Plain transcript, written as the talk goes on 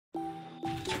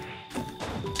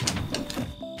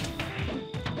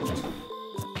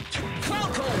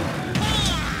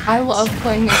I love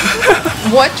playing it.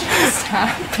 What just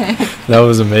happened? That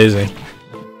was amazing.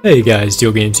 Hey guys,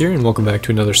 DiehlGames here, and welcome back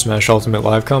to another Smash Ultimate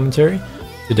live commentary.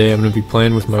 Today I'm going to be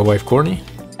playing with my wife Courtney.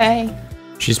 Hey.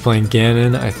 She's playing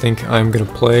Ganon. I think I'm going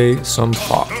to play some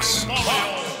Fox.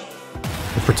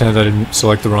 I'll pretend I didn't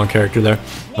select the wrong character there.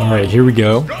 Alright, here we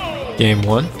go. Game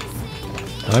 1. I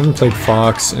haven't played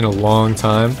Fox in a long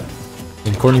time,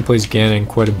 and Courtney plays Ganon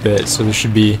quite a bit, so this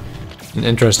should be an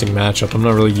interesting matchup. I'm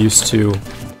not really used to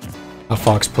how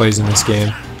Fox plays in this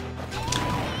game,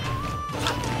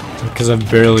 because I've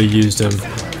barely used him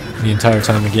the entire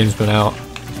time the game's been out.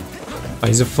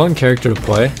 He's a fun character to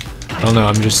play. I don't know,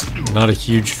 I'm just not a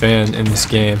huge fan in this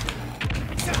game.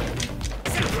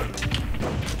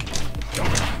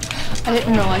 I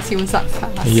didn't realize he was that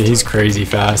fast. Yeah, he's crazy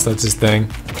fast, that's his thing.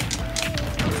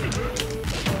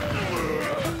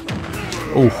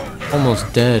 Oh,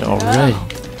 almost dead already.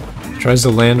 Tries to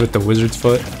land with the wizard's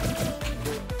foot.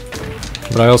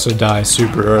 But I also die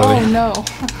super early. Oh no,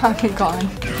 I'm gone.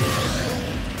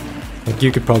 Like, you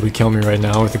could probably kill me right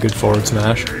now with a good forward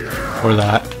smash. Or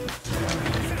that.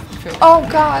 Oh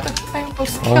god, I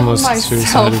almost killed myself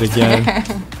suicided again.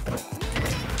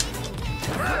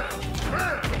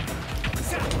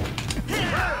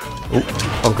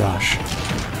 Oh gosh.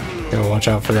 Gotta watch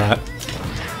out for that.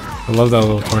 I love that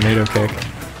little tornado kick.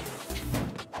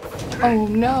 Oh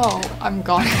no, I'm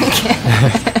gone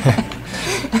again.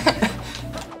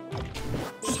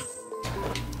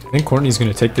 I think Courtney's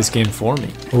gonna take this game for me.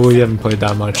 Oh, you haven't played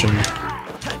that much in the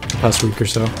past week or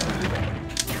so.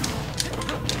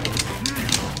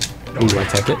 Ooh, I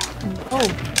take it.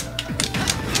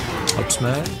 Oh. Up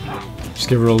smash. Just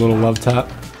give her a little love tap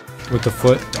with the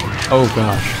foot. Oh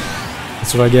gosh.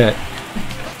 That's what I get.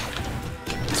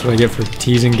 That's what I get for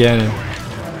teasing Ganon.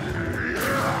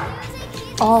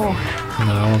 Oh.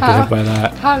 No, I won't get hit by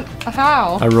that.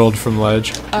 How? I rolled from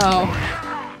ledge. Oh.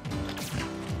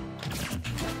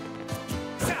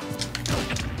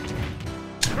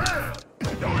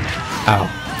 Ow.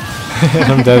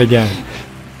 I'm dead again.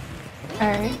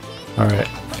 Alright. Alright.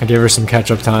 I gave her some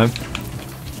catch-up time.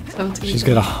 So She's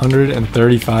got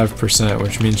 135%,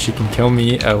 which means she can kill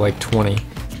me at like 20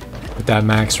 with that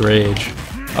max rage.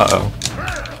 Uh-oh.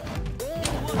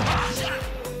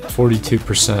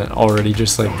 42% already,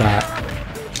 just like that.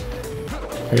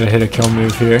 I gotta hit a kill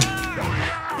move here.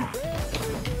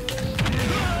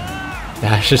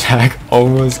 Dash attack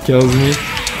almost kills me.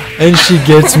 And she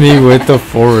gets me with the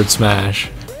forward smash.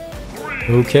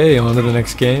 Okay, on to the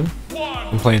next game.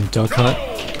 I'm playing Duck Hunt.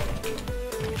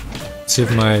 See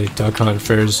if my Duck Hunt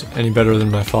fares any better than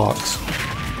my Fox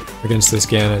against this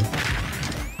Ganon.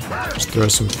 Just throw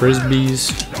some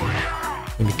frisbees.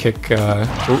 Maybe kick,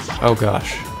 oh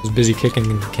gosh. I was busy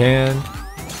kicking the can.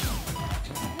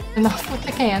 Enough with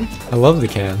the can. I love the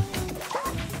can.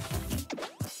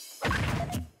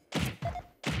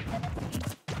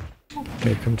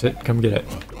 Okay, come get it.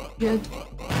 Good.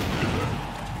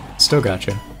 Still got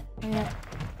you. Yeah.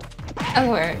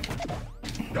 Alright.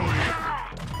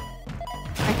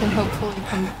 I can hopefully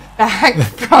come back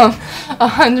from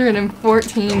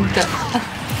 114 to...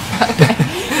 Okay.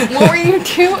 What were you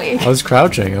doing? I was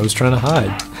crouching. I was trying to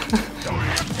hide.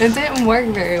 It didn't work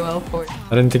very well for you.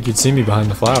 I didn't think you'd see me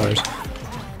behind the flowers.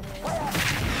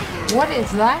 What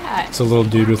is that? It's a little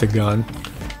dude with a gun.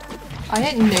 I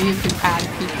didn't know you could add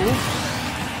people.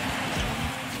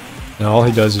 And all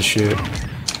he does is shoot.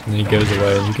 And then he goes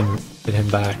away and you can hit him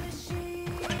back.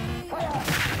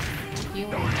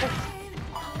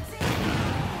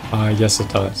 Yes it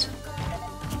does.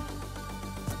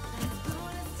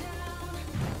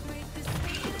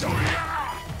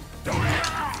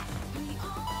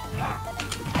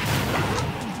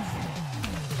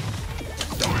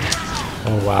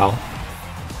 Oh wow.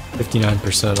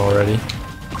 59% already.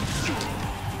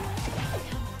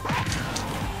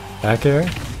 Back air?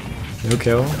 No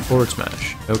kill. Forward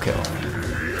smash. No kill.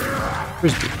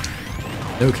 Frisbee.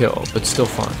 No kill, but still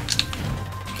fun.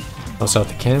 Toss out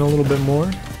the can a little bit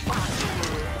more.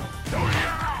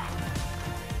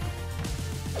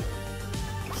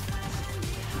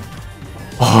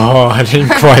 Oh, I didn't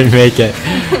quite make it.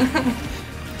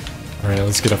 Alright,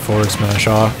 let's get a forward smash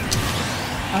off.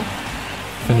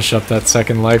 Finish up that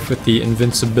second life with the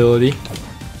invincibility.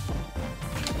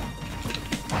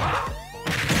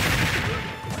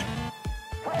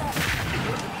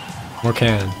 More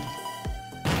can.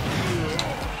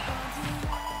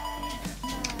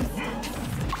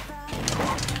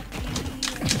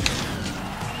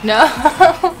 No.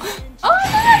 Oh.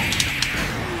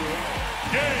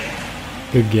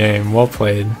 Good game. Well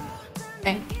played.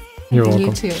 Okay. You're welcome.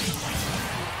 You too.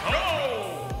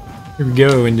 Here we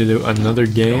go into another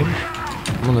game.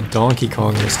 I'm on the Donkey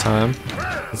Kong this time.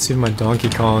 Let's see if my Donkey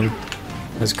Kong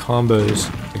has combos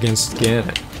against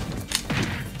Ganon.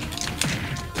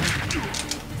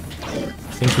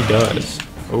 I think he does.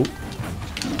 Oh.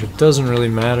 It doesn't really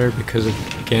matter because of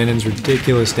Ganon's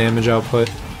ridiculous damage output.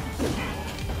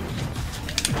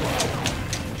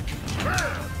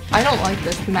 I don't like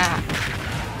this map.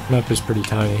 Map is pretty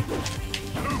tiny.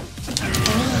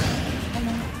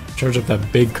 Charge up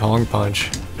that big Kong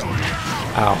punch.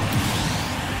 Ow.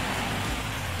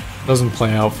 Doesn't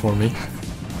play out for me.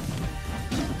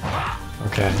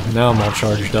 Okay, now I'm all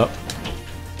charged up.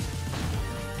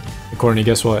 Hey, Courtney,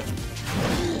 guess what?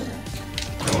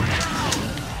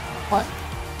 What?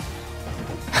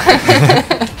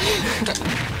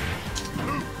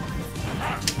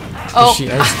 Does she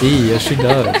SD? Yes, she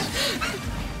does.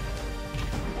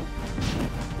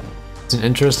 It's an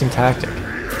interesting tactic,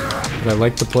 but I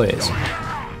like the plays.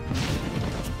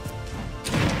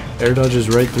 Air dodges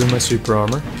right through my super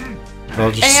armor. I'll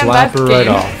just slap her right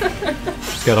off.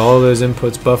 She's got all those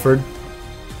inputs buffered.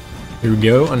 Here we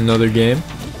go, another game.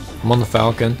 I'm on the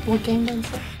Falcon. What game is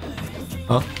this?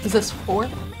 Huh? Is this 4 or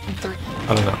 3?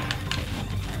 I don't know.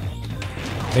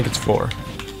 I think it's 4.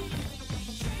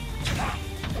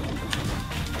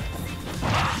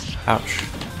 Ouch.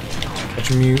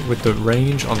 Catching me with the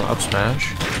range on the up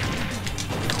smash.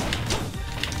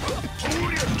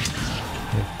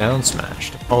 And down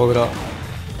smash to follow it up.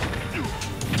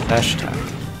 Dash attack.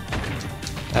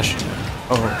 Dash attack.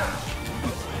 Oh.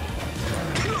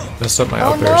 Messed up my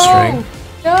up air string.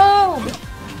 No!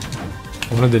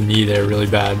 I wanted the knee there really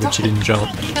bad, but she didn't jump.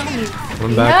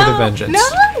 Coming back with a vengeance. No!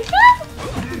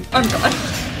 I'm done.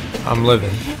 I'm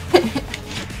living.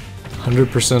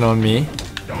 100% on me.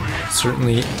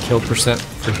 Certainly kill percent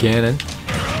for Ganon.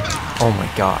 Oh my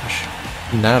gosh.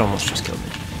 And that almost just killed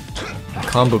me. A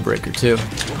combo breaker too.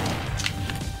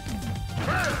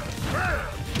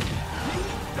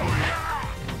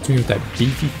 Hit me with that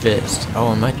beefy fist.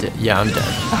 Oh, am I dead? Yeah, I'm dead.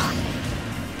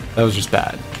 That was just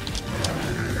bad.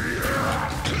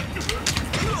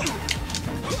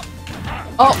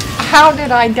 Oh, how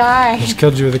did I die? Just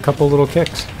killed you with a couple little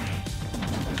kicks.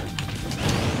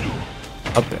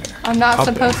 Up there. I'm not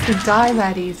supposed to die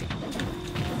that easy.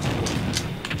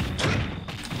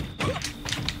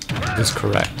 That's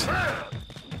correct.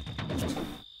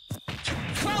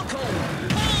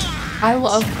 I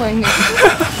love playing it.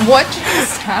 What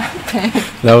just happened?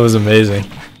 That was amazing.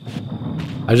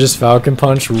 I just Falcon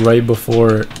punched right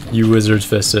before you Wizard's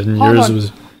Fisted, and Hold yours on.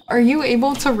 was... Are you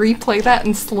able to replay that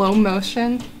in slow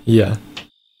motion? Yeah.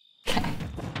 Okay.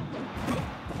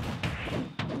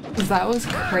 'Cause that was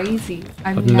crazy.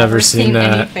 I've never seen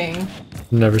that. anything.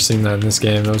 I've never seen that in this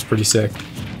game. That was pretty sick.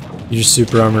 You just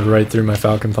super armored right through my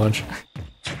Falcon punch.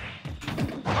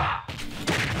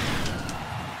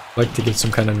 Like to get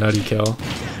some kind of nutty kill.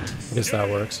 I guess that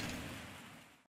works.